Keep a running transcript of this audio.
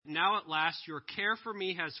now at last your care for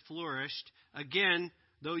me has flourished, again,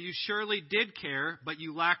 though you surely did care, but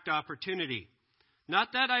you lacked opportunity.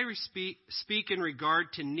 Not that I speak in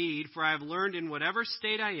regard to need, for I have learned in whatever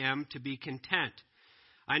state I am to be content.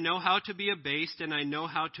 I know how to be abased, and I know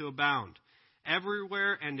how to abound.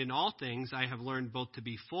 Everywhere and in all things I have learned both to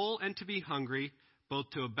be full and to be hungry, both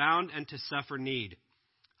to abound and to suffer need.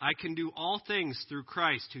 I can do all things through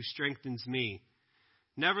Christ who strengthens me.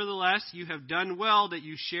 Nevertheless, you have done well that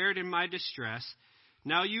you shared in my distress.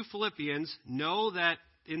 Now you Philippians know that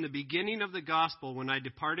in the beginning of the gospel, when I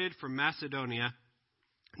departed from Macedonia,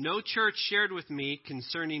 no church shared with me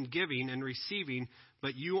concerning giving and receiving,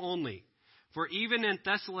 but you only. For even in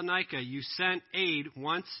Thessalonica you sent aid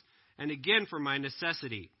once and again for my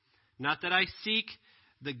necessity. Not that I seek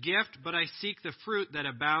the gift, but I seek the fruit that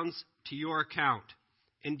abounds to your account.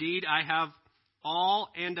 Indeed, I have all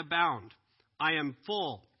and abound. I am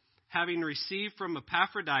full, having received from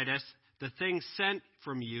Epaphroditus the thing sent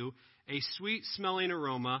from you, a sweet-smelling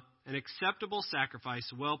aroma, an acceptable sacrifice,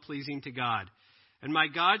 well-pleasing to God. And my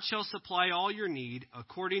God shall supply all your need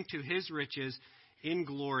according to his riches in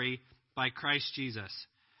glory by Christ Jesus.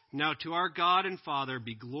 Now to our God and Father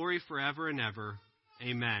be glory forever and ever.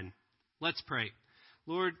 Amen. Let's pray.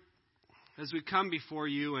 Lord, as we come before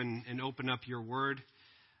you and open up your word,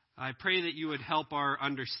 I pray that you would help our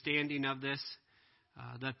understanding of this,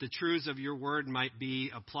 that the truths of your word might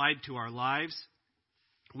be applied to our lives.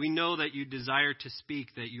 We know that you desire to speak,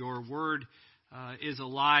 that your word is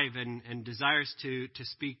alive and desires to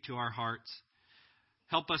speak to our hearts.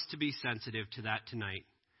 Help us to be sensitive to that tonight.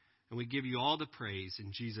 And we give you all the praise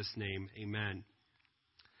in Jesus' name. Amen.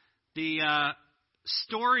 The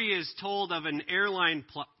story is told of an airline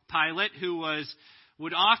pilot who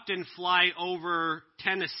would often fly over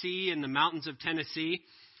Tennessee and the mountains of Tennessee.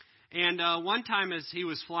 And one time as he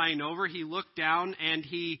was flying over, he looked down and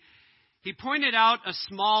he pointed out a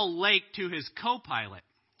small lake to his co-pilot.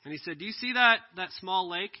 And he said, "Do you see that small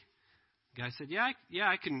lake?" The guy said, yeah,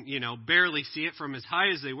 I can, barely see it from as high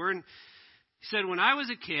as they were. And he said, "When I was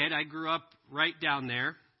a kid, I grew up right down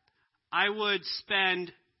there. I would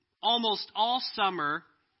spend almost all summer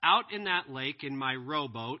out in that lake in my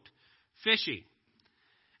rowboat fishing.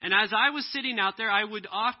 And as I was sitting out there, I would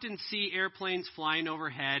often see airplanes flying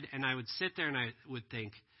overhead, and I would sit there and I would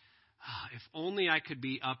think, if only I could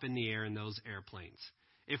be up in the air in those airplanes.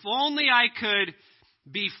 If only I could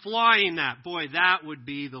be flying that. Boy, that would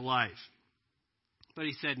be the life." But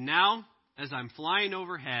he said, "Now, as I'm flying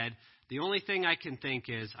overhead, the only thing I can think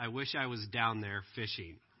is, I wish I was down there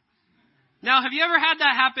fishing." Now, have you ever had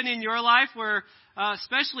that happen in your life where,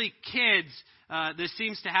 especially kids, this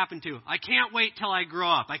seems to happen to? I can't wait till I grow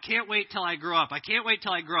up. I can't wait till I grow up. I can't wait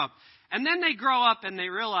till I grow up. And then they grow up and they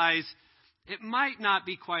realize it might not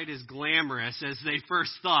be quite as glamorous as they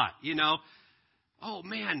first thought, Oh,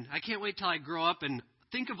 man, I can't wait till I grow up and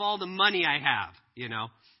think of all the money I have,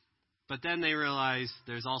 But then they realize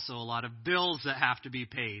there's also a lot of bills that have to be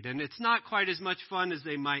paid. And it's not quite as much fun as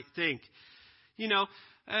they might think.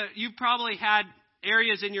 You've probably had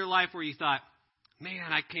areas in your life where you thought,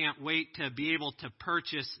 man, I can't wait to be able to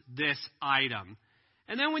purchase this item.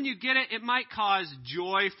 And then when you get it, it might cause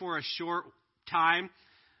joy for a short time.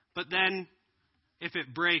 But then if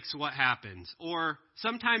it breaks, what happens? Or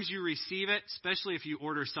sometimes you receive it, especially if you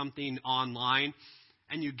order something online,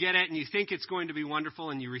 and you get it and you think it's going to be wonderful,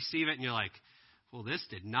 and you receive it and you're like, well, this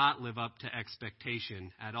did not live up to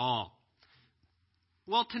expectation at all.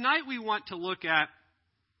 Well, tonight we want to look at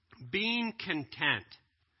being content.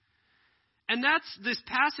 And that's this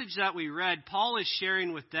passage that we read. Paul is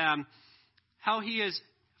sharing with them how he has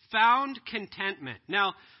found contentment.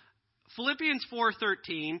 Now, Philippians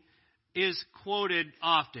 4:13 is quoted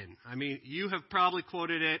often. I mean, you have probably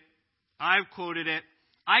quoted it. I've quoted it.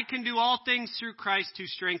 I can do all things through Christ who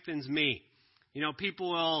strengthens me.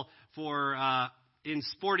 People will, in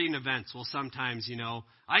sporting events, will sometimes,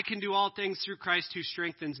 I can do all things through Christ who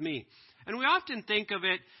strengthens me. And we often think of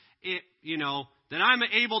it, that I'm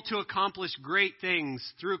able to accomplish great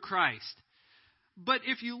things through Christ. But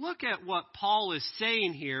if you look at what Paul is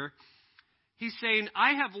saying here, he's saying,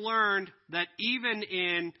 I have learned that even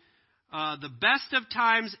in the best of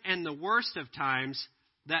times and the worst of times,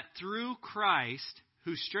 that through Christ,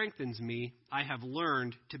 who strengthens me, I have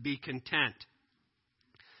learned to be content.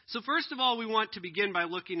 So first of all, we want to begin by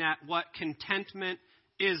looking at what contentment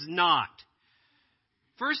is not.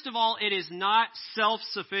 First of all, it is not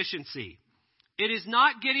self-sufficiency. It is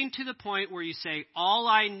not getting to the point where you say, all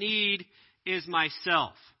I need is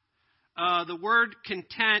myself. The word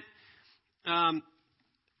content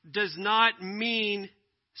does not mean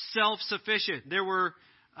self-sufficient. There were,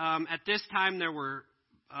 at this time, there were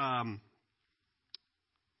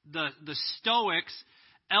the Stoics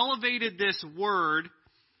elevated this word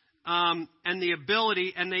and the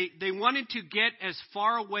ability, and they wanted to get as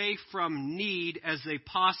far away from need as they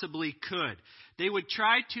possibly could. They would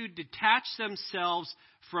try to detach themselves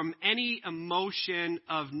from any emotion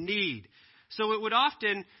of need. So it would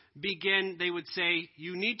often begin, they would say,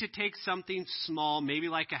 you need to take something small, maybe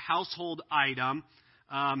like a household item,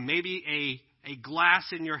 maybe a glass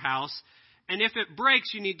in your house, and if it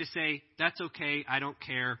breaks, you need to say, that's okay, I don't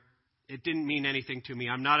care, it didn't mean anything to me,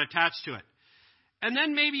 I'm not attached to it. And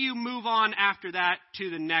then maybe you move on after that to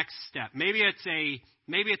the next step. Maybe it's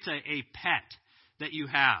a pet that you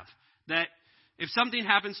have, that if something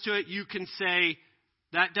happens to it, you can say,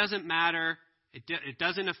 that doesn't matter, it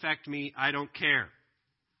doesn't affect me, I don't care.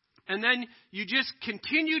 And then you just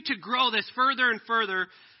continue to grow this further and further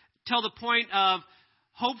till the point of,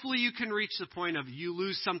 hopefully you can reach the point of you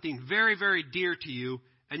lose something very, very dear to you,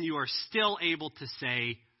 and you are still able to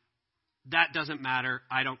say, that doesn't matter,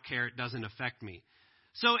 I don't care, it doesn't affect me.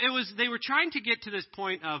 So they were trying to get to this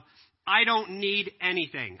point of, I don't need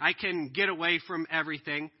anything. I can get away from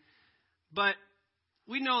everything. But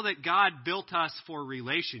we know that God built us for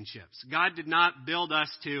relationships. God did not build us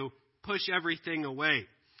to push everything away.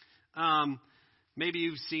 Maybe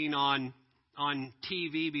you've seen on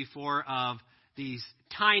TV before of these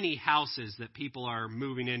tiny houses that people are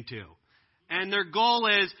moving into. And their goal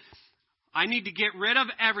is, I need to get rid of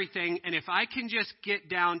everything, and if I can just get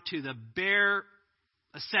down to the bare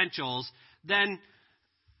essentials, then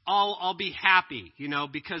I'll be happy,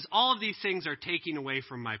 because all of these things are taking away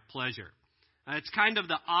from my pleasure. It's kind of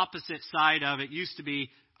the opposite side of it. Used to be,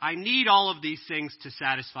 I need all of these things to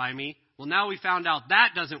satisfy me. Well, now we found out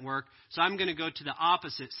that doesn't work, so I'm going to go to the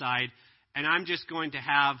opposite side, and I'm just going to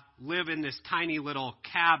live in this tiny little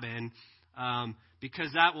cabin,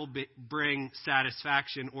 because that will bring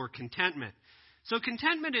satisfaction or contentment. So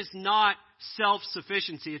contentment is not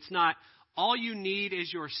self-sufficiency. It's not, all you need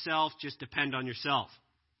is yourself, just depend on yourself.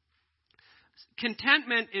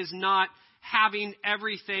 Contentment is not having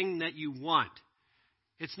everything that you want.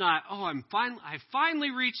 It's not, I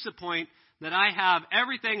finally reached the point that I have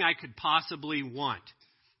everything I could possibly want.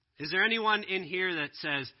 Is there anyone in here that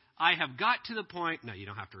says, I have got to the point, no, you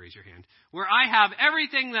don't have to raise your hand, where I have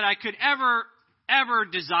everything that I could ever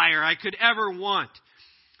desire, I could ever want?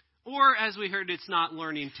 Or, as we heard, it's not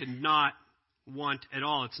learning to not want at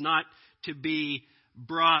all. It's not to be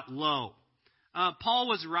brought low. Paul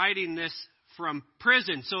was writing this from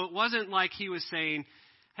prison, so it wasn't like he was saying,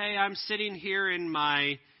 hey, I'm sitting here on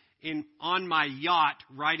my yacht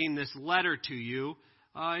writing this letter to you,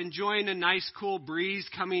 enjoying a nice cool breeze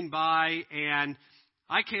coming by, and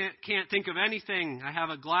I can't think of anything. I have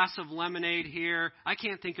a glass of lemonade here. I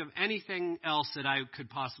can't think of anything else that I could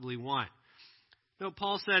possibly want. No,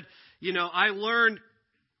 Paul said,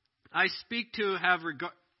 I speak to have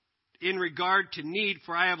in regard to need,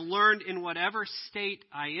 for I have learned in whatever state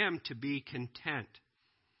I am to be content.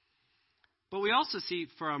 But we also see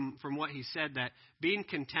from what he said that being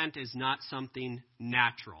content is not something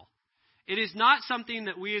natural. It is not something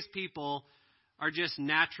that we as people are just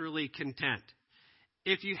naturally content.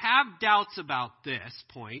 If you have doubts about this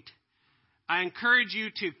point, I encourage you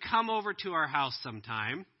to come over to our house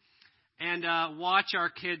sometime and watch our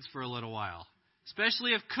kids for a little while,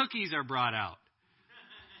 especially if cookies are brought out.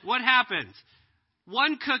 What happens?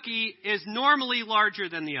 One cookie is normally larger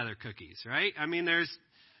than the other cookies, right? I mean,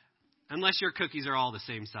 unless your cookies are all the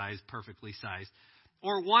same size, perfectly sized.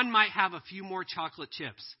 Or one might have a few more chocolate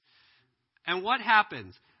chips. And what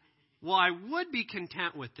happens? Well, I would be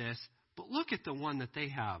content with this, but look at the one that they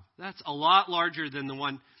have. That's a lot larger than the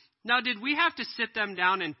one. Now, did we have to sit them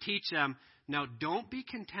down and teach them, now don't be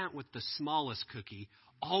content with the smallest cookie.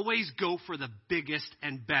 Always go for the biggest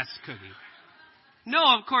and best cookie. No,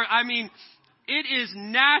 of course. I mean, it is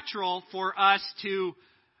natural for us to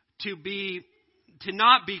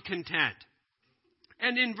not be content.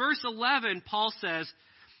 And in verse 11, Paul says,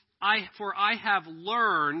 For I have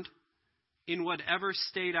learned in whatever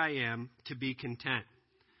state I am to be content.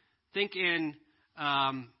 Think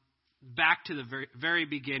back to the very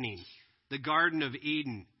beginning, the Garden of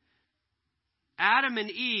Eden. Adam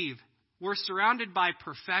and Eve were surrounded by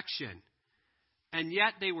perfection, and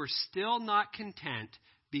yet they were still not content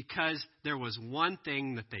because there was one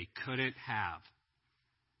thing that they couldn't have.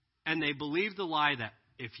 And they believed the lie that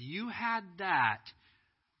if you had that,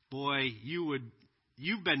 boy,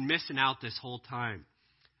 you've been missing out this whole time.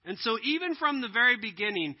 And so even from the very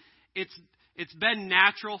beginning, it's been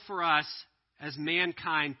natural for us as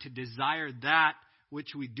mankind to desire that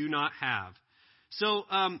which we do not have. So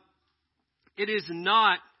it is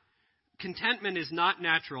not contentment is not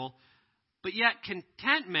natural, but yet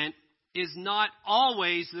contentment is not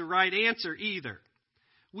always the right answer either.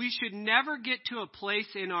 We should never get to a place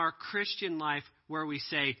in our Christian life where we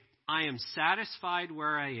say, I am satisfied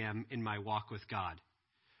where I am in my walk with God.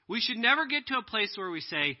 We should never get to a place where we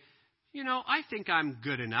say, I think I'm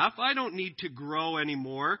good enough. I don't need to grow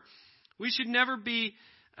anymore. We should never be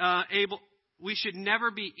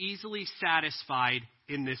easily satisfied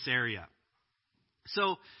in this area.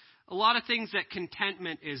 So, a lot of things that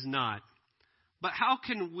contentment is not. But how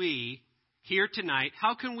can we, here tonight,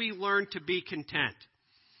 how can we learn to be content?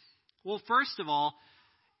 Well, first of all,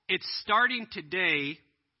 it's starting today,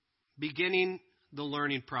 beginning the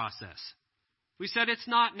learning process. We said it's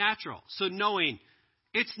not natural. So knowing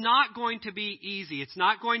it's not going to be easy. It's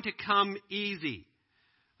not going to come easy.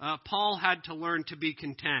 Paul had to learn to be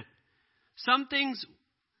content. Some things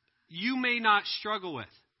you may not struggle with.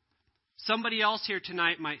 Somebody else here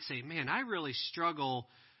tonight might say, man, I really struggle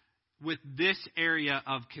with this area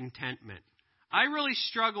of contentment. I really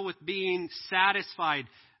struggle with being satisfied,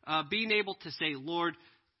 being able to say, Lord,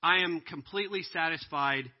 I am completely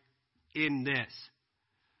satisfied in this.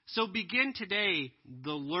 So begin today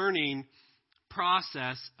the learning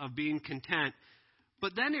process of being content.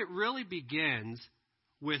 But then it really begins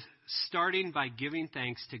with starting by giving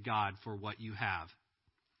thanks to God for what you have.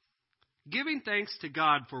 Giving thanks to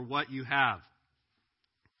God for what you have.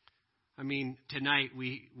 I mean, tonight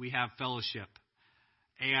we have fellowship.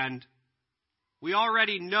 And we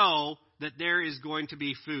already know that there is going to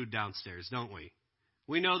be food downstairs, don't we?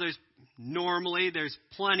 We know there's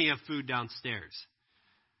plenty of food downstairs.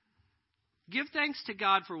 Give thanks to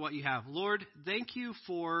God for what you have. Lord, thank you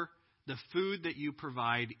for the food that you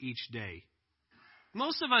provide each day.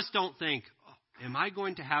 Most of us don't think, am I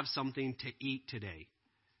going to have something to eat today?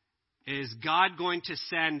 Is God going to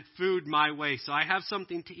send food my way so I have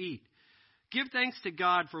something to eat? Give thanks to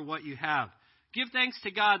God for what you have. Give thanks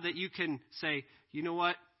to God that you can say, you know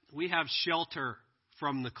what? We have shelter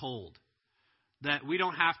from the cold. That we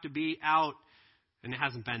don't have to be out, and it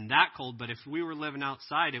hasn't been that cold, but if we were living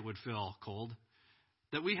outside, it would feel cold.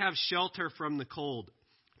 That we have shelter from the cold.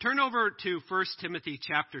 Turn over to 1 Timothy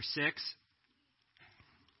chapter 6.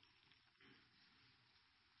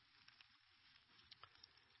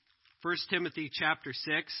 1 Timothy chapter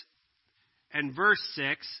 6 and verse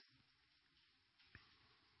 6.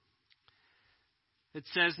 It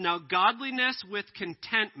says, now godliness with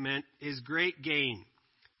contentment is great gain.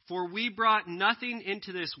 For we brought nothing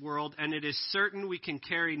into this world, and it is certain we can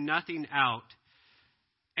carry nothing out.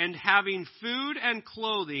 And having food and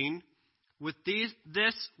clothing, with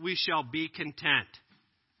this we shall be content.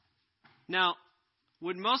 Now,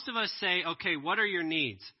 would most of us say, okay, what are your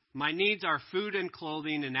needs? My needs are food and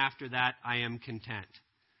clothing, and after that I am content.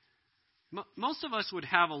 Most of us would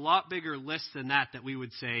have a lot bigger list than that we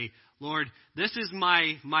would say, Lord, this is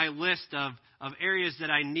my list of areas that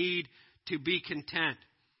I need to be content.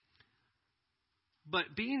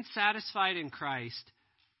 But being satisfied in Christ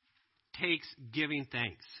takes giving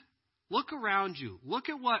thanks. Look around you. Look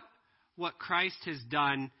at what Christ has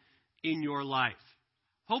done in your life.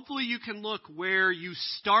 Hopefully you can look where you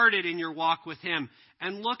started in your walk with Him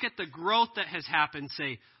and look at the growth that has happened.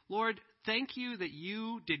 Say, Lord, thank you that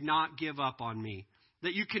you did not give up on me,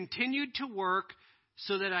 that you continued to work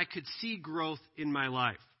so that I could see growth in my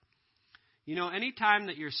life. You know, anytime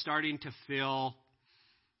that you're starting to feel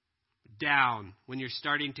down, when you're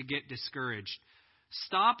starting to get discouraged,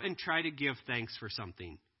 stop and try to give thanks for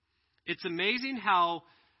something. It's amazing how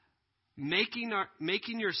making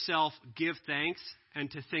yourself give thanks and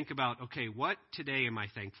to think about, okay, what today am I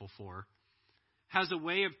thankful for, has a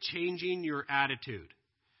way of changing your attitude.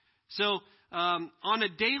 So on a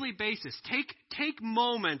daily basis, take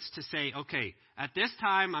moments to say, okay, at this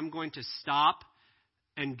time I'm going to stop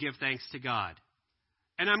and give thanks to God.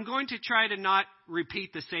 And I'm going to try to not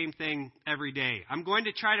repeat the same thing every day. I'm going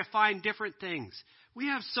to try to find different things. We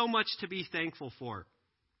have so much to be thankful for.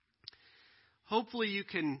 Hopefully you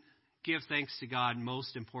can give thanks to God,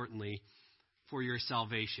 most importantly, for your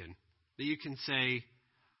salvation. That you can say,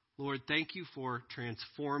 Lord, thank you for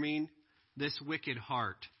transforming this wicked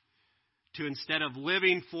heart to, instead of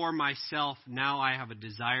living for myself, now I have a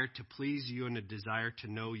desire to please you and a desire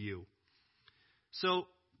to know you. So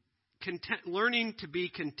learning to be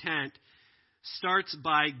content starts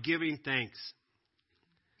by giving thanks.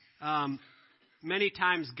 Many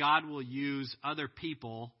times God will use other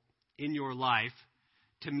people in your life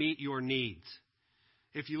to meet your needs.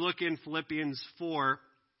 If you look in Philippians 4,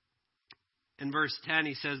 in verse 10,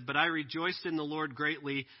 he says, but I rejoiced in the Lord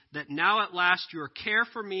greatly that now at last your care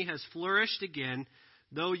for me has flourished again,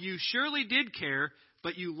 though you surely did care,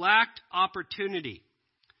 but you lacked opportunity.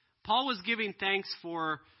 Paul was giving thanks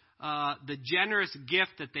for the generous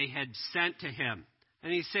gift that they had sent to him.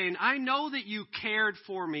 And he's saying, I know that you cared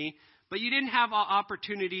for me, but you didn't have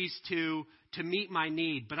opportunities to meet my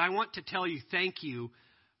need. But I want to tell you thank you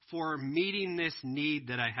for meeting this need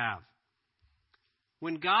that I have.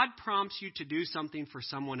 When God prompts you to do something for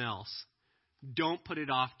someone else, don't put it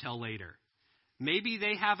off till later. Maybe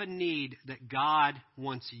they have a need that God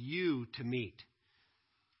wants you to meet.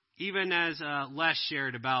 Even as Les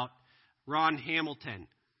shared about Ron Hamilton.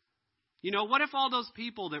 You know, what if all those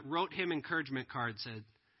people that wrote him encouragement cards said,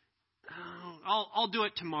 oh, I'll do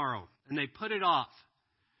it tomorrow, and they put it off?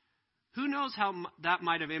 Who knows how that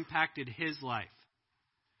might have impacted his life?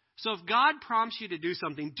 So if God prompts you to do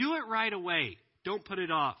something, do it right away. Don't put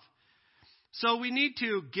it off. So we need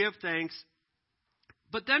to give thanks,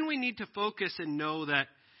 but then we need to focus and know that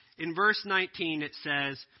in verse 19 it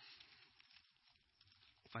says,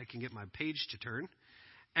 if I can get my page to turn,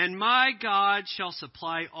 and my God shall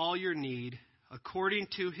supply all your need according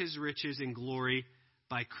to his riches in glory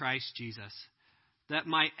by Christ Jesus, that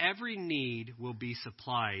my every need will be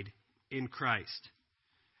supplied in Christ.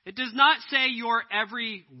 It does not say your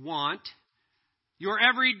every want, your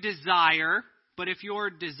every desire, but if your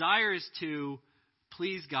desire is to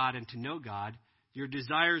please God and to know God, your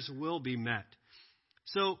desires will be met.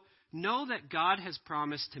 So know that God has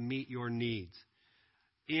promised to meet your needs.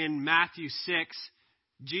 In Matthew 6,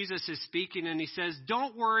 Jesus is speaking and he says,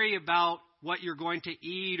 don't worry about what you're going to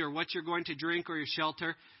eat or what you're going to drink or your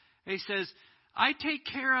shelter. And he says, I take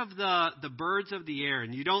care of the birds of the air,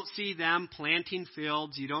 and you don't see them planting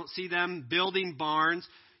fields. You don't see them building barns.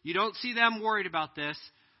 You don't see them worried about this.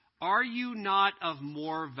 Are you not of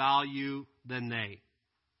more value than they?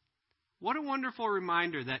 What a wonderful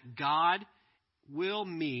reminder that God will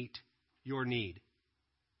meet your need.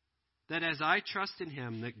 That as I trust in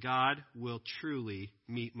him, that God will truly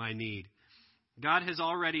meet my need. God has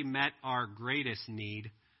already met our greatest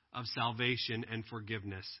need of salvation and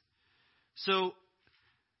forgiveness. So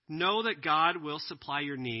know that God will supply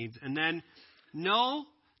your needs, and then know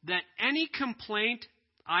that any complaint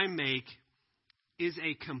I make is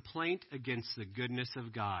a complaint against the goodness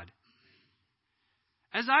of God.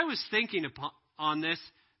 As I was thinking on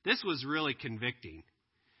this was really convicting.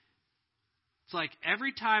 It's like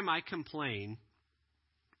every time I complain,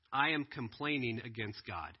 I am complaining against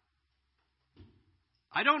God.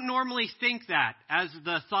 I don't normally think that as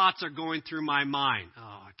the thoughts are going through my mind. Oh,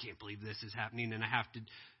 I can't believe this is happening and I have to.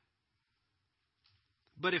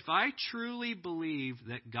 But if I truly believe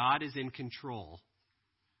that God is in control,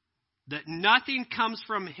 that nothing comes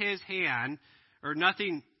from his hand, or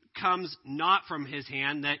nothing comes not from his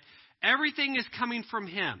hand, that everything is coming from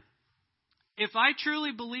him. If I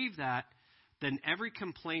truly believe that, then every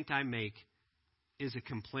complaint I make is a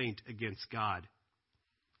complaint against God.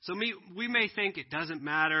 So we may think it doesn't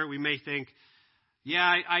matter. We may think,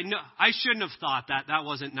 yeah, I know I shouldn't have thought that. That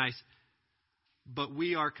wasn't nice. But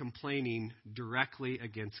we are complaining directly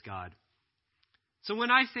against God. So when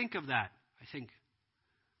I think of that, I think,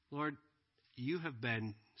 Lord, you have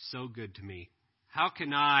been so good to me. How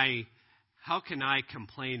can I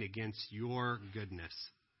complain against your goodness?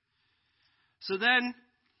 So then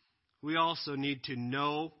we also need to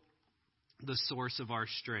know the source of our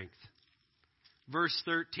strength. Verse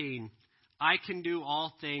 13, I can do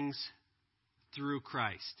all things through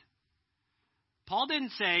Christ. Paul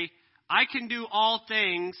didn't say, I can do all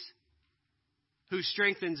things who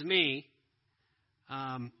strengthens me.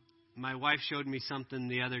 My wife showed me something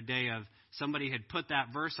the other day of somebody had put that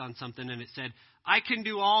verse on something and it said, I can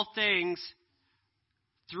do all things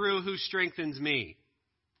through who strengthens me.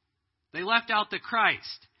 They left out the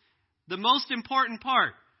Christ. The most important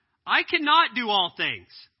part. I cannot do all things.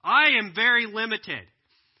 I am very limited.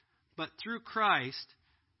 But through Christ,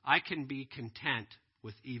 I can be content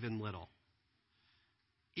with even little.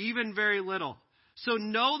 Even very little. So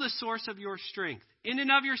know the source of your strength. In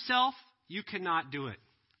and of yourself, you cannot do it.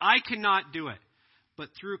 I cannot do it. But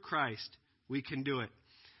through Christ, we can do it.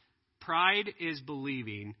 Pride is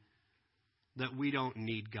believing that we don't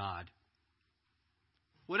need God.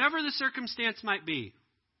 Whatever the circumstance might be,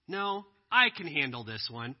 no, I can handle this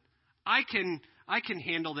one. I can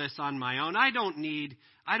handle this on my own. I don't need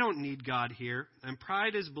God here. And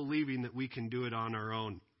pride is believing that we can do it on our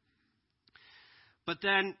own. But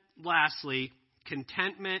then, lastly,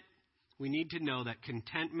 contentment. We need to know that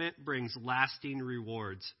contentment brings lasting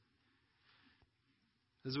rewards.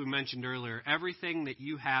 As we mentioned earlier, everything that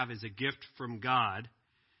you have is a gift from God.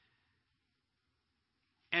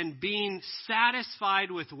 And being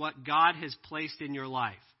satisfied with what God has placed in your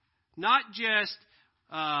life. Not just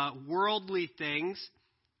worldly things,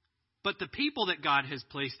 but the people that God has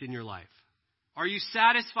placed in your life. Are you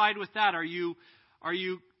satisfied with that? Are you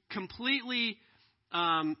completely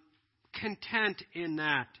content in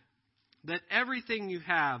that? That everything you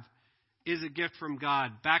have is a gift from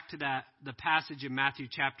God. Back to the passage in Matthew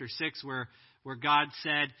chapter 6 where God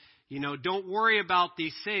said, don't worry about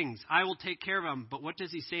these things. I will take care of them. But what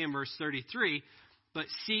does he say in verse 33? But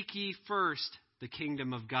seek ye first the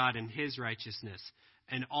kingdom of God and his righteousness,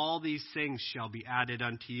 and all these things shall be added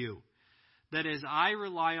unto you. That as I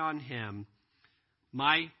rely on him,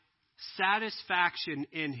 my satisfaction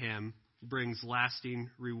in him brings lasting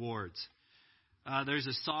rewards. There's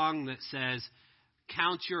a song that says,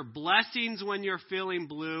 count your blessings when you're feeling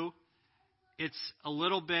blue. It's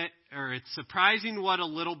surprising what a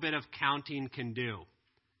little bit of counting can do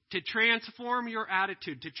to transform your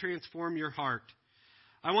attitude, to transform your heart.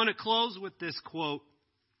 I want to close with this quote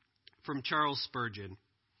from Charles Spurgeon.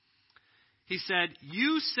 He said,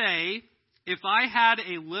 you say, if I had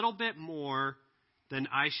a little bit more, then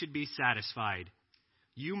I should be satisfied.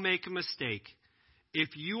 You make a mistake. If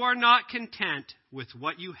you are not content with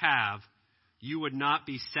what you have, you would not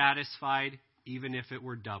be satisfied even if it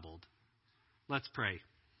were doubled. Let's pray.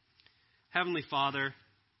 Heavenly Father,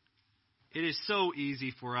 it is so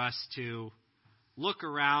easy for us to look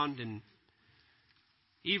around and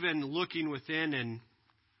even looking within and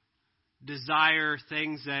desire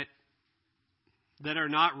things that are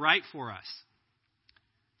not right for us,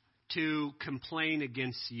 to complain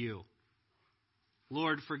against you.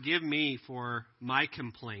 Lord, forgive me for my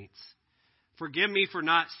complaints. Forgive me for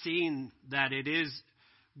not seeing that it is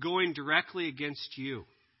going directly against you.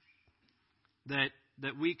 That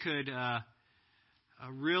we could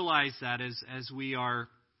realize that as we are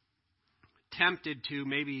tempted to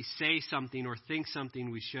maybe say something or think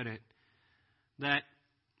something we shouldn't, that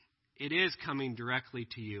it is coming directly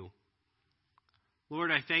to you.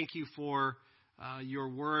 Lord, I thank you for your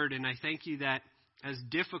word, and I thank you that as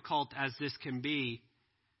difficult as this can be,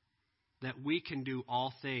 that we can do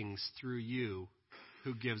all things through you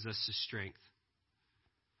who gives us the strength.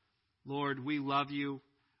 Lord, we love you.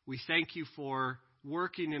 We thank you for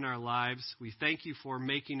working in our lives. We thank you for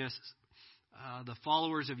making us the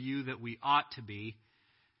followers of you that we ought to be.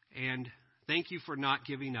 And thank you for not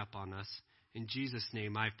giving up on us. In Jesus'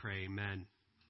 name I pray, amen.